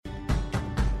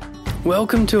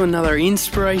Welcome to another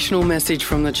inspirational message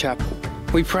from the chapel.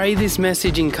 We pray this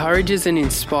message encourages and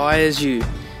inspires you.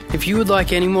 If you would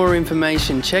like any more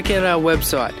information, check out our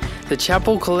website,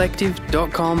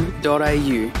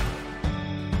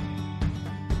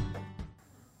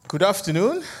 thechapelcollective.com.au. Good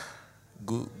afternoon.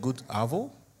 Good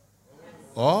avo.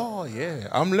 Oh, yeah.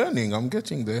 I'm learning. I'm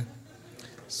getting there.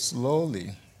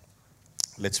 Slowly.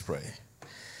 Let's pray.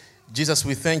 Jesus,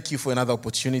 we thank you for another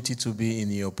opportunity to be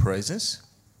in your presence.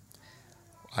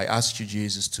 I ask you,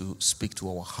 Jesus, to speak to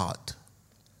our heart.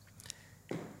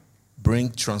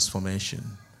 Bring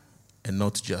transformation and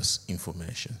not just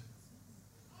information.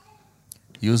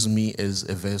 Use me as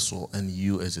a vessel and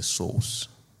you as a source.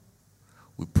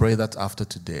 We pray that after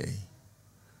today,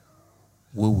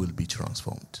 we will be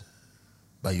transformed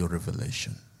by your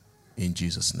revelation. In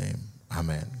Jesus' name,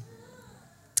 amen.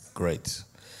 Great.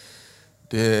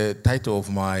 The title of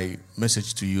my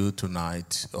message to you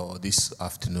tonight or this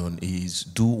afternoon is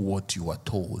Do What You Are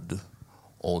Told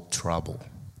or Trouble.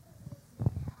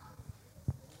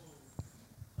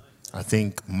 I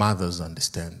think mothers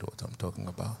understand what I'm talking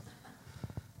about.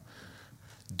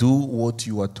 Do what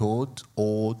you are told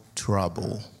or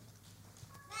trouble.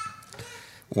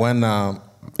 When a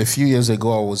few years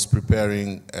ago I was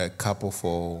preparing a couple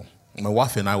for, my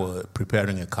wife and I were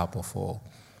preparing a couple for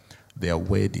their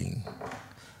wedding.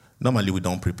 Normally we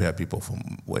don't prepare people for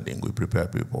wedding, we prepare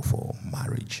people for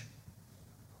marriage.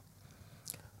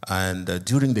 And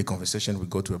during the conversation we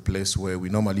go to a place where we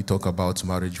normally talk about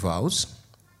marriage vows.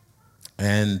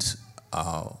 And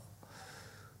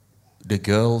the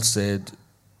girl said,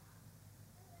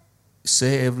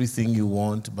 say everything you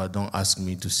want, but don't ask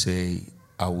me to say,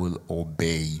 I will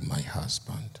obey my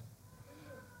husband.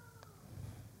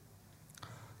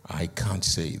 I can't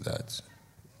say that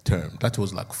term. That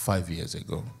was like 5 years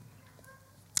ago.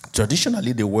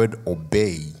 Traditionally, the word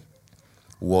obey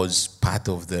was part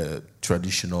of the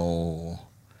traditional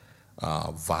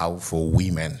vow for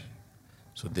women.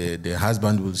 So the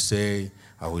husband will say,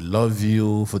 I will love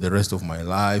you for the rest of my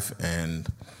life, and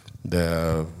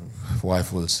the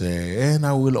wife will say, and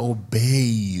I will obey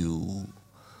you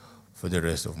for the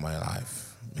rest of my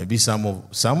life. Maybe some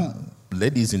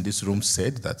ladies in this room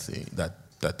said that thing,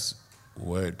 that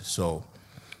word. So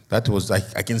that was,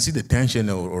 I can see the tension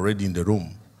already in the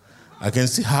room. I can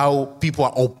see how people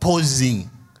are opposing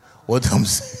what I'm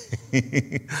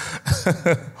saying.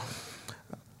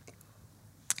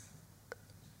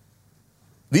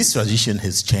 This tradition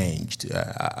has changed.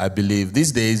 I believe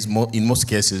these days, in most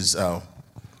cases,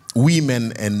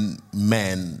 women and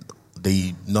men,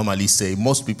 they normally say,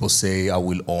 most people say, I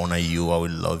will honor you, I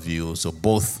will love you. So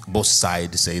both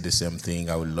sides say the same thing,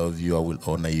 I will love you, I will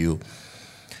honor you.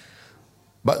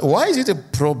 But why is it a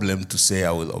problem to say,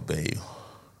 I will obey you?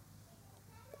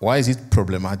 Why is it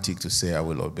problematic to say, I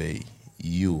will obey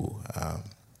you?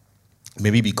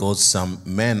 Maybe because some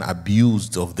men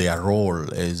abused of their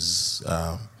role as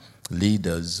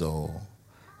leaders or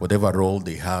whatever role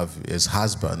they have as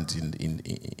husbands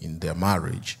in their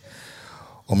marriage.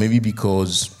 Or maybe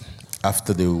because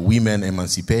after the women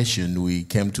emancipation, we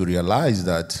came to realize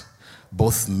that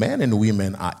both men and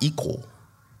women are equal.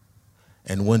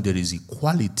 And when there is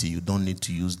equality, you don't need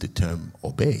to use the term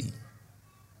obey.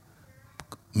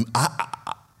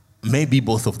 Maybe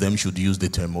both of them should use the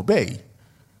term obey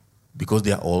because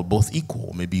they are all both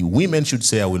equal. Maybe women should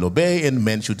say, I will obey, and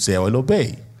men should say, I will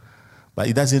obey. But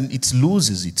it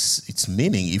loses its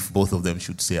meaning if both of them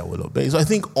should say, I will obey. So I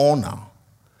think honor,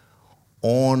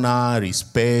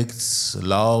 respect,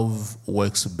 love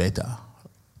works better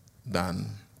than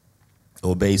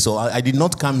obey. So I did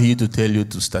not come here to tell you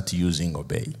to start using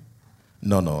obey.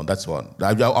 No, that's one.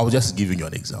 I was just giving you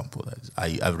an example.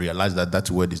 I've realized that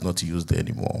word is not used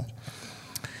anymore.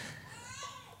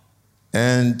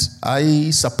 And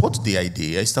I support the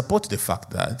idea. I support the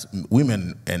fact that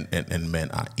women and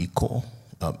men are equal.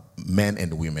 Men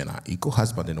and women are equal.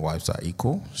 Husband and wives are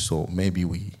equal. So maybe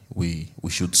we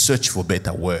should search for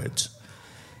better words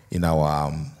in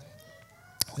our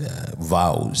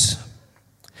vows.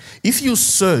 If you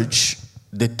search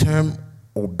the term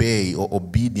obey or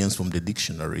obedience from the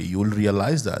dictionary, you will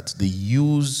realize that the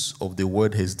use of the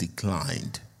word has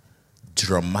declined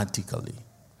dramatically.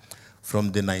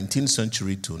 From the 19th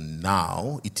century to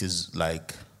now, it is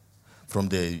like from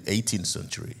the 18th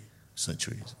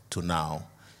century to now,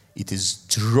 it is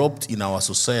dropped in our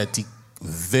society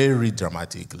very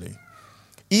dramatically.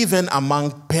 Even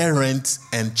among parents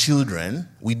and children,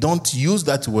 we don't use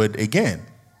that word again.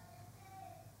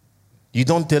 You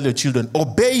don't tell your children,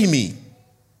 obey me.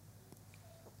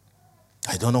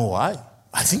 I don't know why.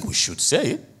 I think we should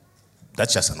say it.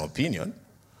 That's just an opinion.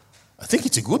 I think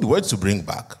it's a good word to bring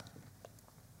back.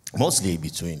 mostly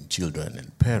between children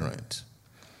and parents.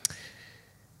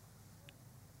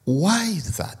 Why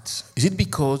is that? Is it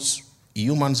because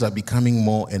humans are becoming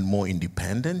more and more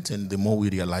independent, and the more we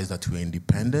realize that we're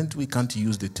independent, we can't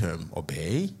use the term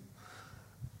obey?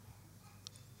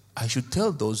 I should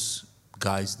tell those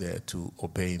guys there to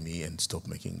obey me and stop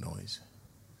making noise.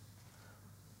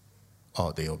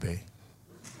 Oh, they obey.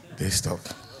 They stop.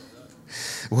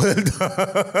 Well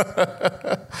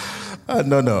done.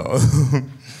 No.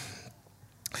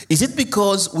 Is it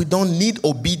because we don't need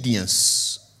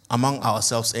obedience among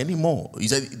ourselves anymore?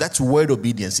 That word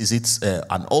obedience, is it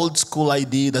an old school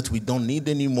idea that we don't need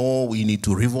anymore? We need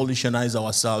to revolutionize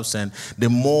ourselves, and the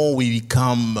more we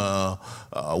become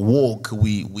woke,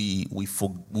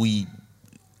 we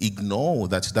ignore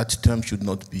that term should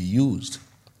not be used.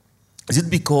 Is it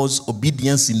because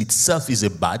obedience in itself is a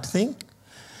bad thing?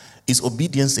 Is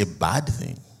obedience a bad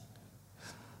thing?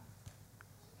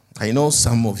 I know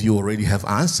some of you already have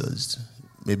answers.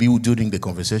 Maybe during the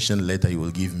conversation later you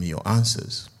will give me your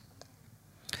answers.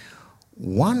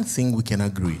 One thing we can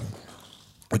agree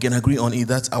on is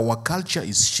that our culture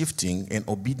is shifting and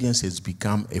obedience has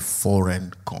become a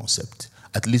foreign concept.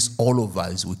 At least all of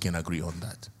us, we can agree on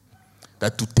that.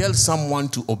 That to tell someone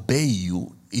to obey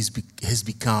you has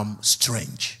become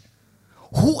strange.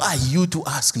 Who are you to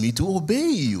ask me to obey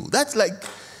you? That's like,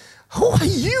 who are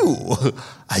you?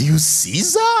 Are you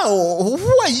Caesar? Or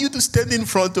who are you to stand in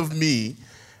front of me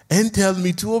and tell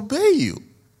me to obey you?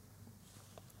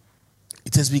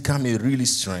 It has become a really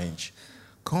strange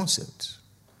concept.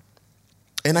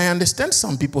 And I understand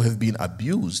some people have been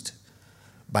abused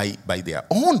by their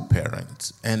own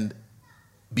parents, and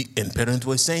parents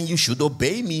were saying, you should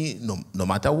obey me no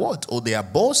matter what, or their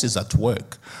bosses at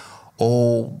work,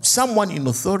 or someone in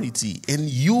authority, and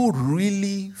you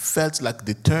really felt like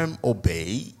the term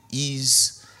obey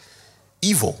is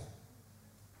evil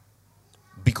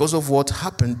because of what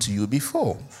happened to you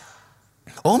before.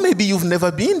 Or maybe you've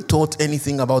never been taught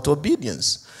anything about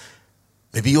obedience.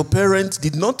 Maybe your parents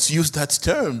did not use that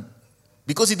term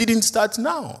because it didn't start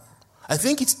now. I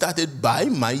think it started by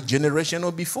my generation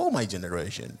or before my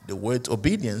generation. The word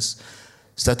obedience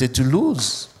started to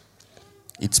lose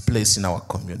its place in our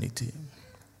community.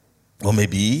 Or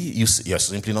maybe you're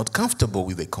simply not comfortable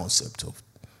with the concept of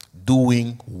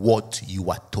doing what you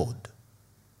are told.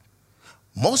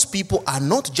 Most people are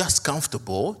not just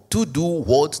comfortable to do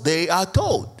what they are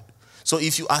told. So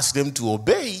if you ask them to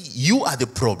obey, you are the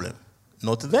problem,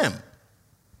 not them.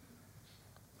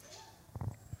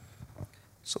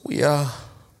 So we are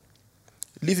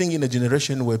living in a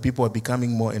generation where people are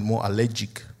becoming more and more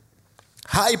allergic,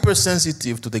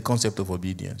 hypersensitive to the concept of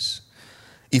obedience.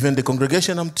 Even the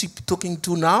congregation I'm talking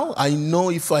to now, I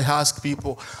know if I ask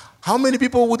people, how many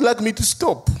people would like me to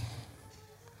stop?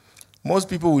 Most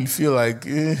people will feel like,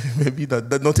 maybe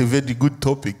that's not a very good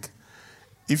topic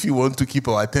if you want to keep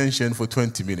our attention for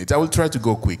 20 minutes. I will try to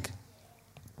go quick.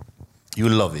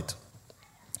 You'll love it.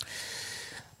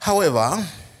 However,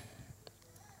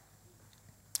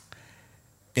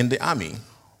 in the army,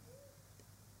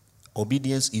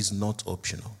 obedience is not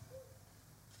optional.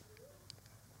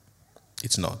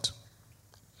 It's not.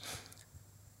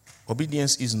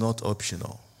 Obedience is not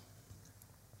optional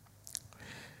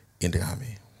in the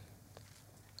army.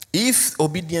 If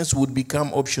obedience would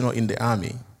become optional in the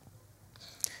army,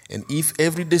 and if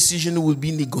every decision would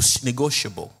be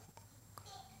negotiable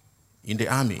in the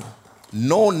army,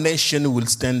 no nation will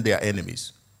stand their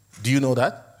enemies. Do you know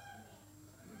that?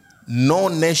 No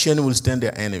nation will stand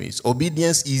their enemies.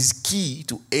 Obedience is key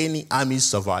to any army's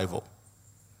survival.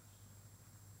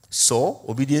 So,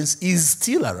 obedience is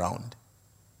still around.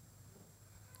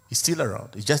 It's still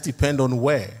around. It just depends on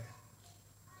where.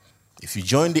 If you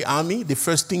join the army, the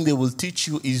first thing they will teach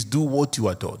you is do what you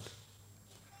are told,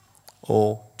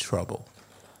 or trouble.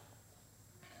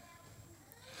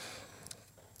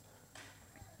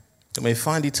 You may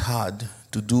find it hard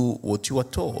to do what you are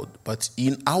told, but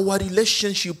in our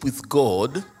relationship with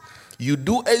God, you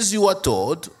do as you are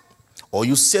told, or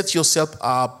you set yourself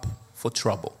up for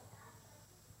trouble.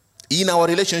 In our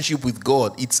relationship with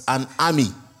God, it's an army.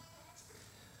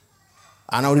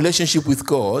 And our relationship with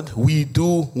God, we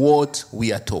do what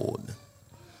we are told.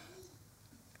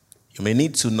 You may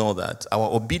need to know that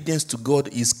our obedience to God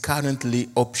is currently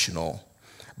optional,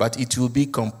 but it will be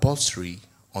compulsory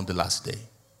on the last day.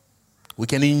 We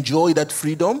can enjoy that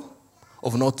freedom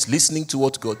of not listening to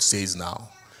what God says now,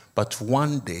 but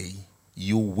one day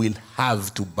you will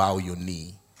have to bow your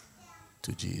knee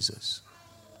to Jesus.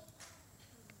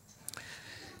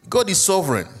 God is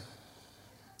sovereign.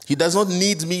 He does not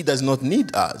need me, does not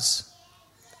need us.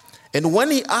 And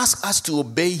when he asks us to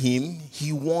obey him,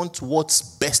 he wants what's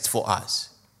best for us.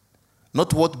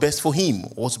 Not what's best for him,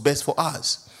 what's best for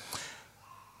us.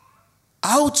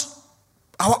 Our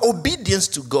obedience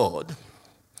to God,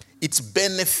 it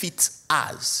benefits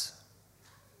us.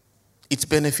 It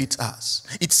benefits us.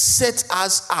 It sets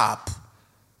us up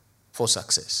for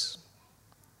success.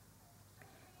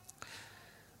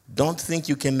 Don't think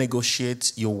you can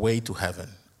negotiate your way to heaven.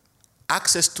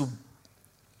 Access to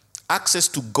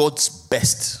God's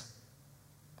best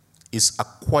is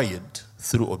acquired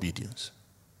through obedience.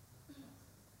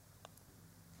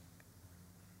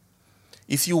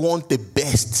 If you want the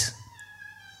best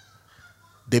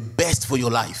for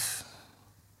your life,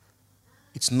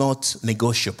 it's not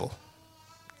negotiable.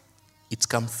 It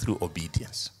comes through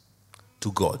obedience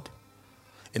to God.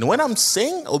 And when I'm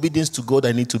saying obedience to God,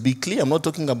 I need to be clear. I'm not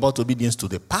talking about obedience to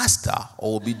the pastor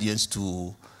or obedience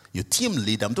to your team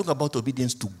leader. I'm talking about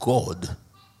obedience to God,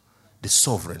 the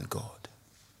sovereign God.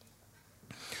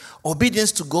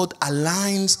 Obedience to God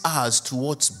aligns us to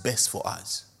what's best for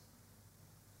us.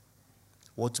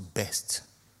 What's best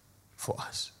for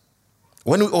us.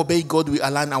 When we obey God, we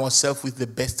align ourselves with the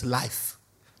best life.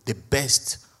 The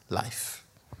best life.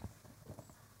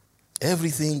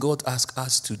 Everything God asks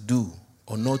us to do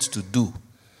or not to do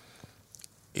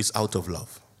is out of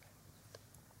love.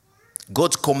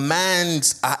 God's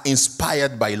commands are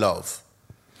inspired by love.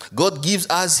 God gives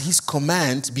us his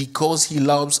commands because he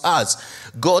loves us.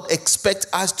 God expects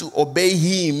us to obey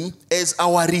him as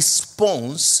our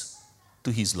response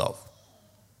to his love.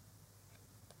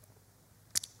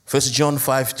 1 John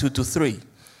 5:2-3.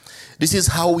 This is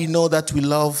how we know that we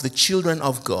love the children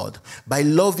of God, by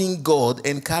loving God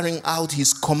and carrying out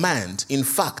his command. In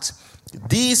fact,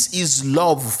 this is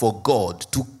love for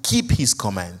God, to keep his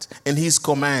command, and his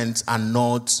commands are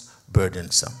not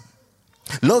burdensome.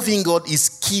 Loving God is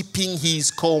keeping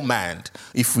his command.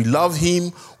 If we love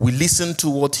him, we listen to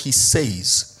what he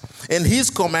says. And his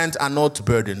commands are not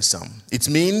burdensome. It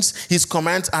means his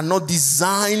commands are not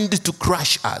designed to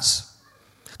crush us,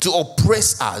 to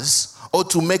oppress us, or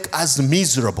to make us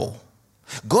miserable.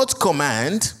 God's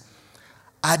commands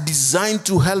are designed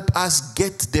to help us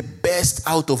get the best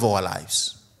out of our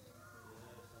lives.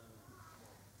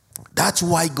 That's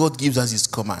why God gives us his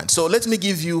command. So let me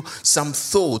give you some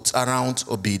thoughts around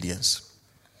obedience.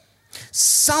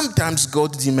 Sometimes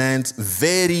God demands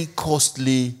very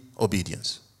costly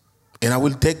obedience. And I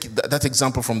will take that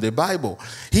example from the Bible.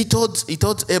 He told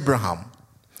Abraham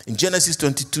in Genesis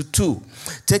 22:2,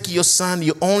 take your son,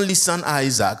 your only son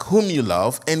Isaac, whom you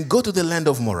love, and go to the land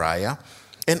of Moriah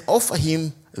and offer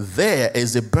him there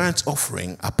as a burnt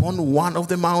offering upon one of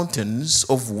the mountains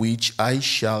of which I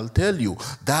shall tell you.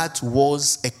 That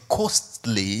was a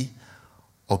costly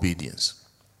obedience.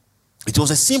 It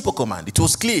was a simple command. It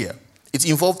was clear. It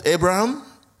involved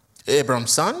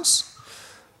Abraham's sons,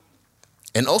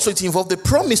 and also it involved the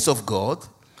promise of God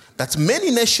that many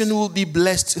nations will be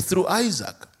blessed through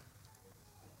Isaac.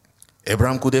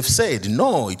 Abraham could have said,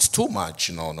 no, it's too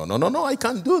much. No, I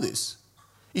can't do this.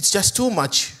 It's just too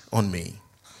much on me.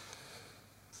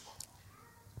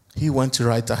 He went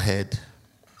right ahead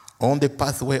on the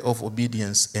pathway of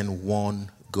obedience and won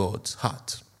God's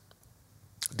heart.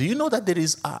 Do you know that there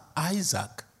is an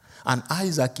Isaac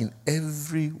in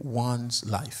everyone's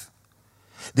life?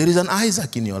 There is an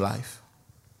Isaac in your life.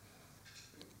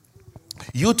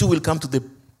 You too will come to the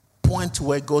point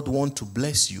where God wants to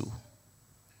bless you.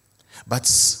 But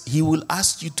he will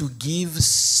ask you to give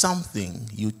something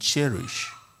you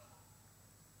cherish,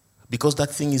 because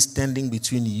that thing is standing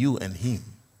between you and him,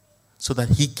 so that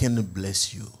he can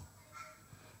bless you.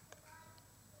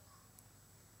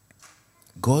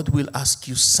 God will ask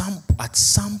you at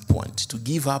some point to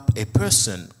give up a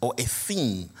person or a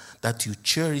thing that you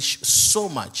cherish so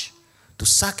much, to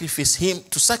sacrifice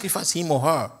him or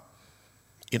her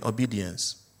in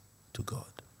obedience to God.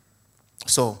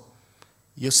 So,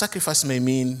 your sacrifice may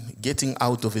mean getting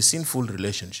out of a sinful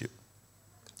relationship.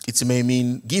 It may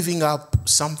mean giving up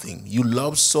something you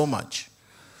love so much.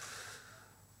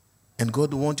 And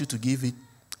God wants you to give it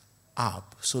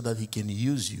up so that he can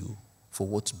use you for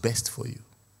what's best for you.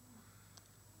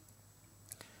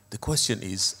 The question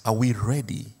is, are we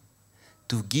ready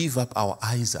to give up our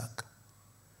Isaac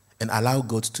and allow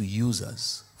God to use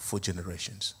us for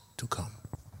generations to come?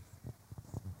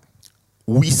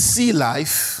 We see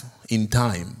life in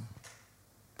time.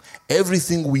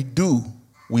 Everything we do,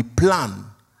 we plan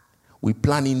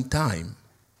in time.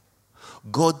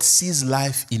 God sees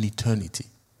life in eternity.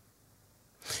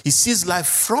 He sees life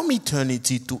from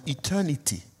eternity to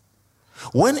eternity.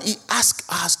 When he asks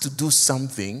us to do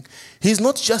something, he's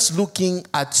not just looking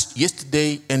at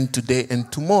yesterday and today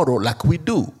and tomorrow like we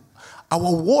do.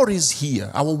 Our worries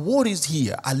here are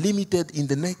limited in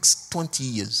the next 20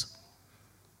 years.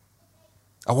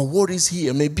 Our worries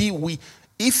here,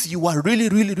 if you are really,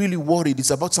 really, really worried,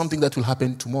 it's about something that will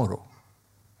happen tomorrow,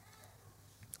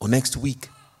 or next week,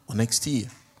 or next year.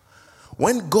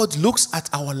 When God looks at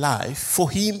our life, for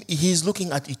him, he is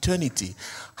looking at eternity.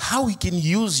 How he can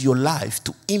use your life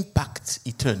to impact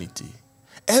eternity.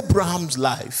 Abraham's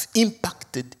life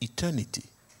impacted eternity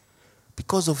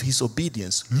because of his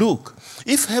obedience. Look,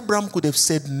 if Abraham could have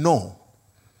said no,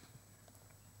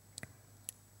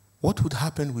 what would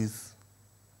happen with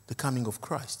the coming of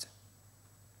Christ?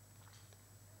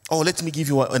 Oh, let me give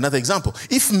you another example.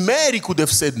 If Mary could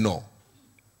have said no,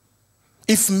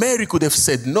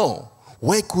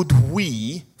 where could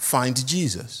we find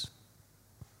Jesus?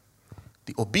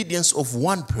 The obedience of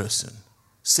one person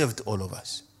saved all of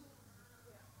us.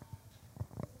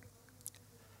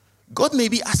 God may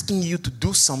be asking you to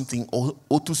do something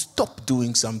or to stop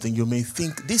doing something. You may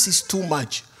think this is too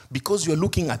much because you're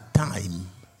looking at time.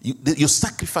 Your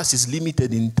sacrifice is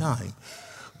limited in time.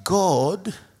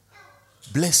 God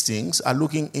blessings are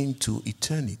looking into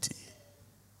eternity.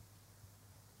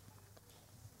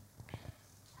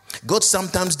 God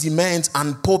sometimes demands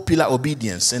unpopular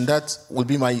obedience, and that will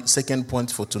be my second point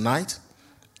for tonight,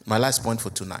 my last point for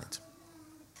tonight.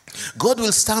 God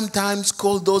will sometimes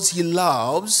call those he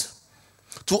loves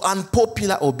to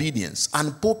unpopular obedience.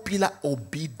 Unpopular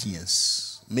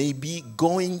obedience may be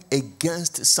going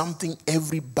against something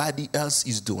everybody else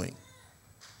is doing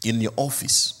in your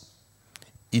office,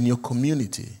 in your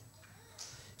community,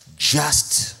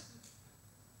 just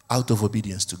out of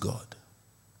obedience to God.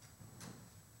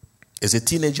 As a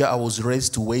teenager, I was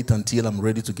raised to wait until I'm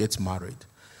ready to get married,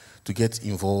 to get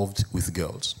involved with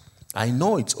girls. I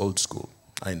know it's old school.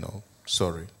 I know.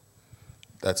 Sorry.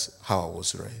 That's how I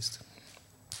was raised.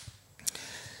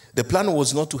 The plan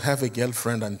was not to have a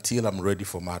girlfriend until I'm ready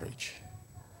for marriage.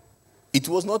 It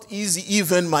was not easy,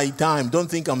 even my time. Don't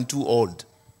think I'm too old.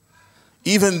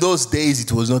 Even those days,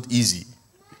 it was not easy.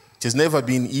 It has never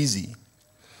been easy.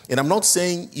 And I'm not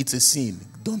saying it's a sin.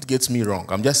 Don't get me wrong.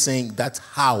 I'm just saying that's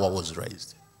how I was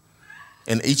raised.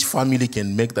 And each family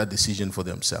can make that decision for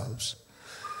themselves.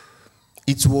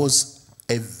 It was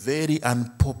a very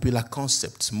unpopular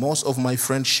concept. Most of my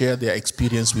friends shared their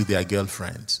experience with their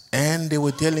girlfriends. And they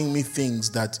were telling me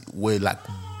things that were like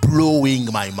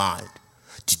blowing my mind.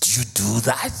 Did you do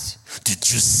that? Did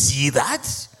you see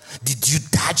that? Did you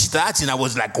touch that? And I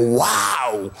was like,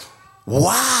 wow.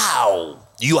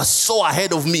 You are so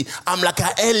ahead of me. I'm like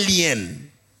an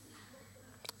alien.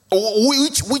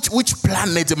 Which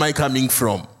planet am I coming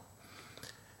from?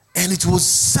 And it was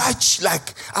such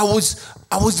like I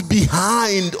was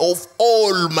behind of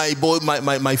all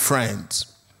my friends.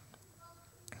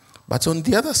 But on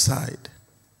the other side,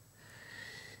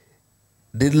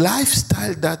 the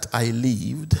lifestyle that I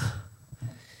lived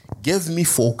gave me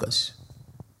focus.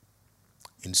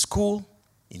 In school,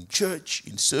 in church,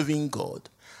 in serving God.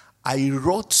 I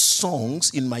wrote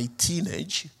songs in my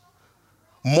teenage,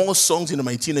 more songs in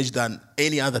my teenage than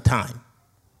any other time.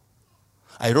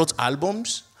 I wrote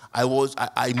albums.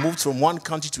 I moved from one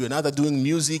country to another doing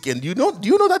music. And do you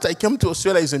know that I came to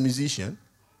Australia as a musician?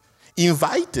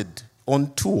 Invited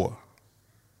on tour.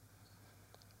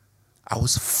 I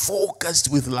was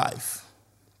focused with life.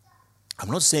 I'm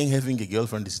not saying having a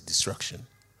girlfriend is distraction.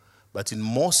 But in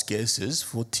most cases,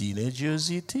 for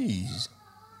teenagers, it is.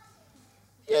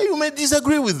 Yeah, you may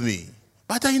disagree with me,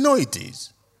 but I know it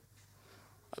is.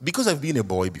 Because I've been a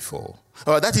boy before.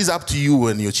 That is up to you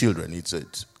and your children.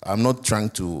 I'm not trying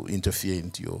to interfere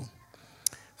into your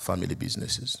family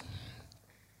businesses.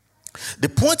 The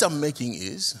point I'm making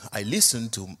is, I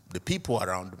listened to the people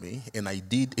around me, and I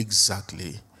did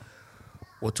exactly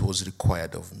what was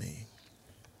required of me.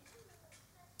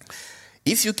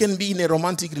 If you can be in a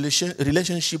romantic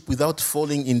relationship without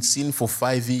falling in sin for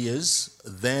 5 years,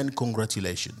 then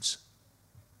congratulations.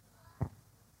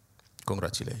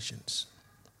 Congratulations.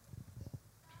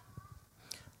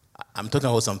 I'm talking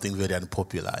about something very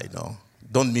unpopular, I know.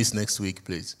 Don't miss next week,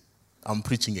 please. I'm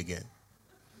preaching again.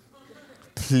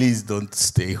 Please don't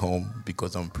stay home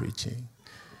because I'm preaching.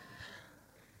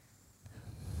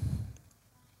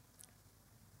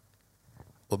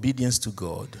 Obedience to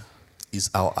God is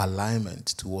our alignment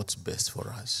to what's best for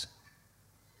us.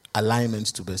 Alignment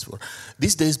to best for us.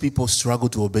 These days, people struggle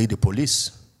to obey the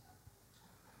police.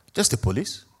 Just the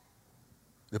police.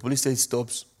 The police says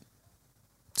stop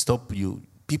you.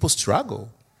 People struggle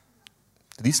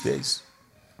these days.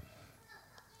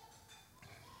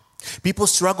 People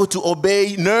struggle to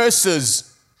obey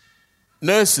nurses.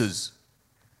 Nurses.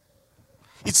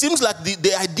 It seems like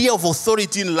the idea of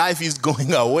authority in life is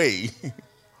going away.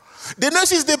 The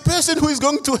nurse is the person who is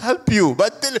going to help you.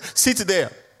 But sit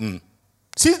there.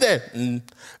 Sit there.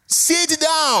 Sit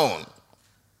down.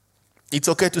 It's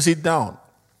okay to sit down.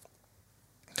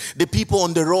 The people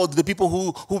on the road, the people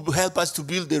who help us to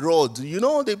build the road,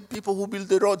 the people who build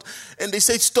the road, and they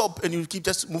say stop, and you keep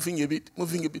just moving a bit.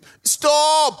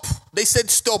 Stop! They said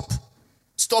stop.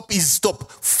 Stop is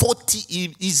stop.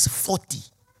 40 is 40.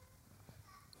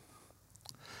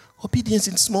 Obedience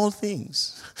in small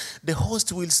things. The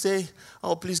host will say,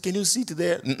 oh, please, can you sit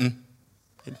there?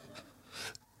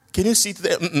 Can you sit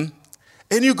there?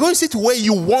 And you go and sit where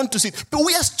you want to sit. But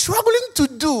we are struggling to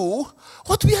do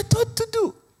what we are taught to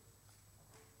do.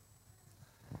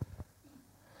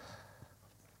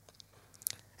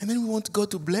 And then we want God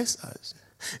to bless us.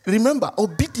 Remember,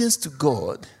 obedience to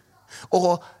God,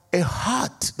 or a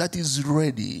heart that is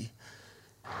ready,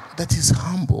 that is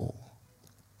humble,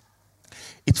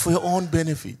 it's for your own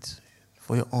benefit,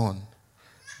 for your own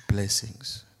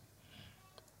blessings.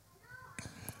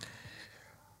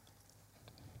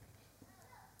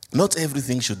 Not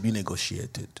everything should be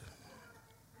negotiated.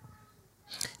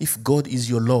 If God is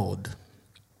your Lord,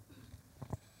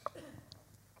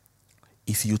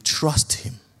 if you trust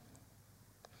Him,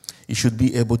 you should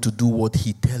be able to do what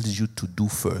He tells you to do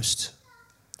first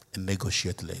and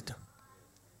negotiate later.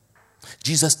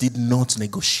 Jesus did not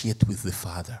negotiate with the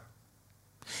Father.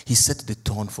 He set the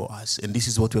tone for us. And this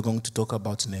is what we're going to talk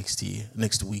about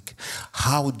next week.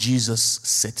 How Jesus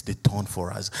set the tone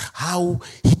for us. How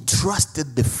He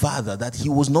trusted the Father, that He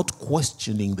was not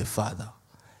questioning the Father.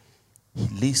 He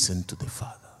listened to the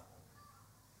Father.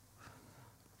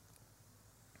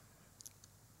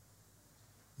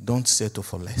 Don't settle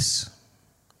for less.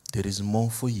 There is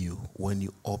more for you when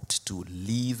you opt to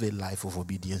live a life of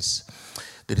obedience.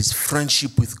 There is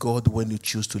friendship with God when you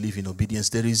choose to live in obedience.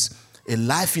 There is a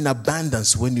life in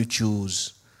abundance when you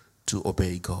choose to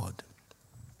obey God.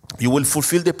 You will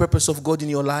fulfill the purpose of God in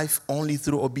your life only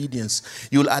through obedience.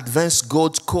 You will advance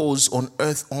God's cause on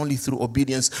earth only through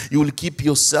obedience. You will keep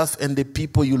yourself and the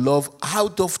people you love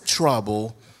out of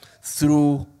trouble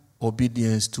through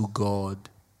obedience to God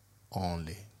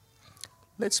only.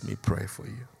 Let me pray for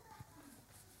you.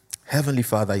 Heavenly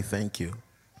Father, I thank you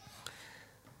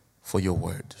for your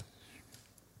word.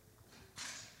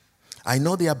 I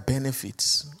know there are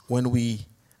benefits. When we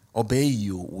obey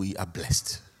you, we are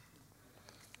blessed.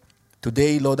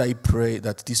 Today, Lord, I pray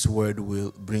that this word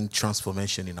will bring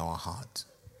transformation in our heart.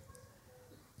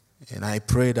 And I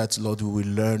pray that, Lord, we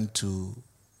will learn to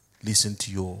listen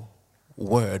to your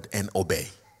word and obey.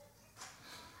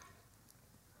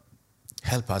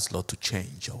 Help us, Lord, to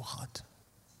change our heart.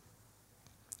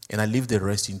 And I leave the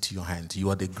rest into your hands. You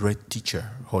are the great teacher,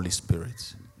 Holy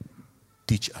Spirit.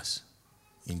 Teach us.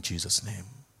 In Jesus' name.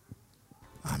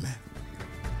 Amen.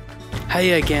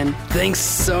 Hey again, thanks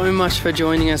so much for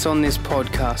joining us on this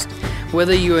podcast.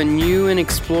 Whether you are new and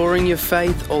exploring your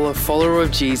faith or a follower of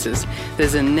Jesus,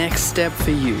 there's a next step for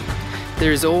you.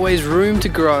 There is always room to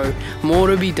grow, more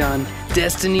to be done,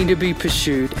 destiny to be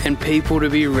pursued, and people to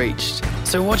be reached.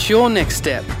 So what's your next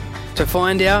step? To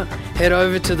find out, head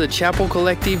over to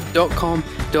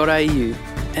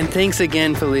thechapelcollective.com.au. And thanks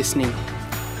again for listening.